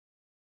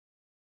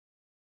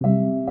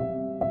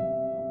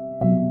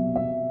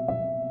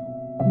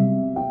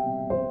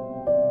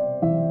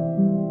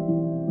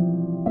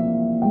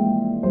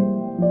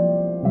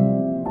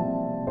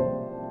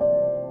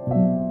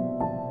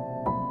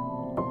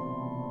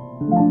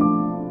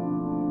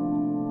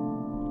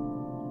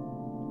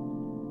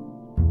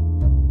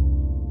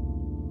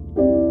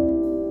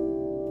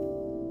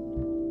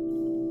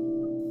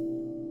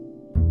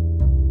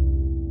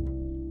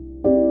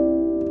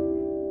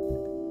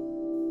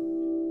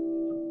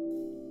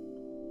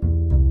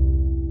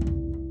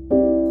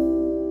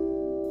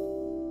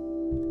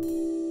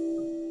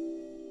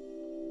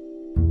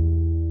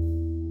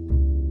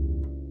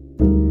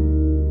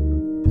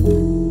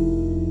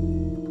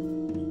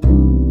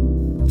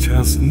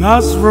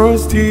Chestnuts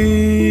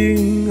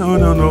roasting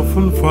on an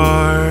open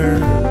fire,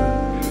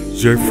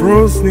 Jack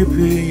Frost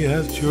nipping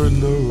at your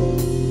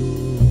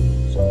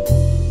nose.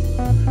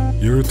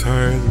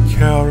 Yuletide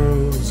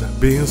carols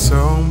being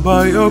sung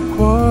by a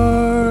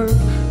choir,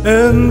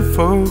 and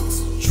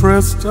folks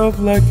dressed up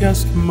like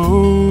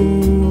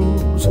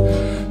Eskimos.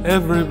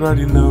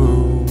 Everybody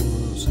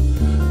knows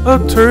a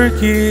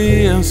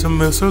turkey and some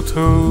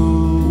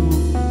mistletoe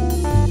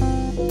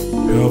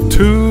help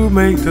to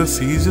make the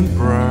season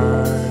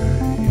bright.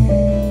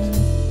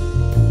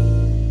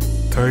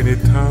 Tiny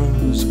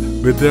tongues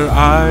with their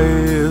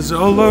eyes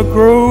all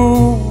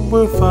aglow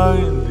were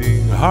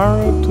finding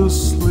hard to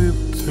sleep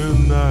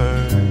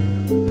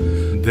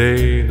tonight.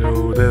 They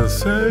know that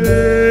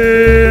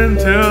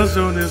Santa's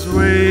on his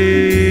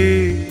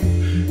way.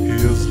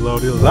 He's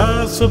loaded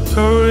lots of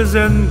toys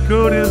and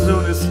goodies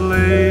on his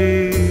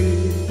sleigh,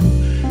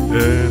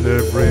 and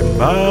every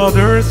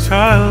mother's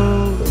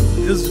child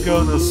is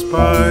gonna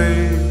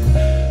spy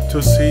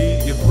to see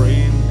if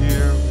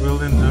reindeer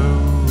really know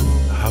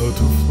how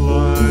to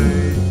fly.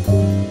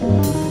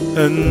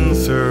 And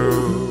so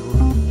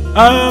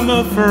I'm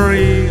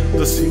offering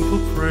the simple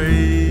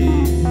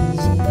praise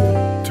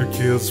to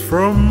kids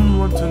from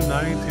 1 to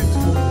 92.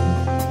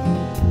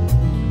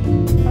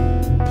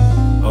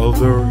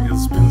 Although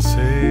it's been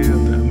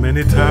said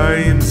many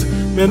times,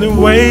 many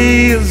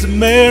ways,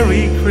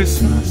 Merry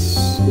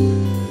Christmas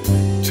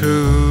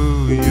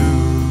to you.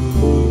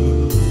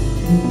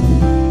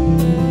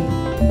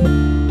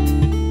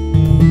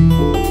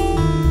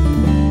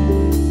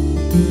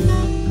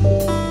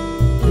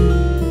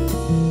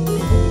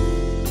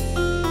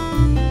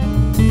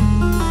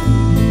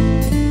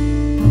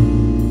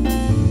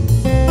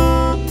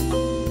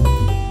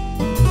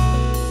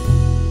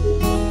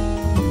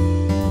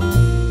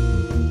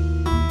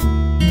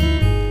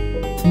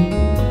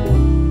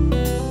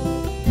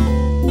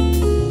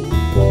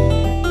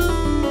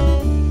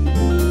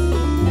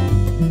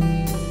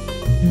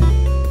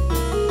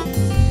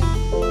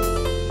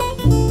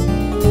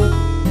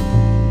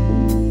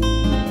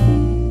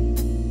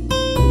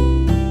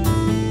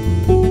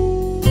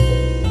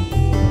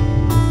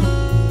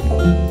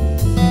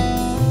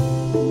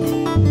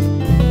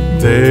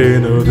 They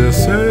know that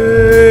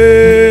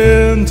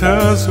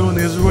Santa's on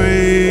his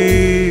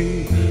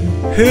way.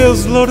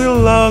 He's loaded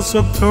lots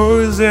of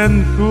toys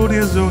and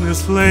goodies on his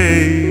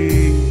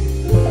sleigh,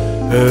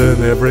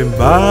 and every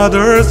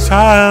mother's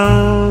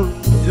child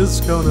is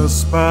gonna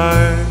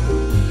spy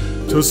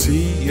to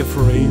see if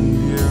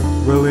reindeer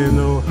really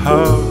know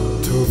how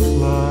to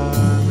fly.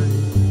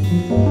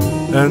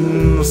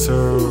 And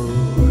so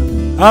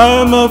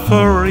I'm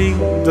offering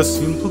the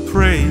simple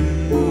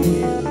praise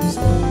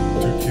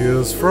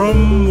years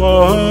from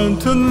 1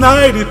 to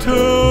 92.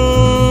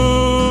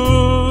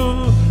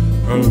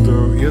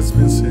 Although it's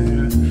been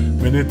said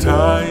many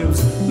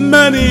times,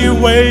 many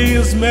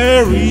ways,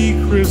 Merry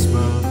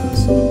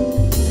Christmas,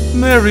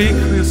 Merry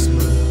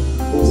Christmas,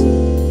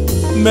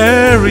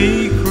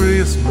 Merry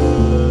Christmas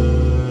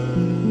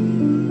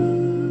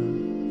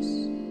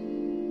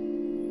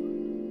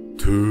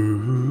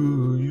to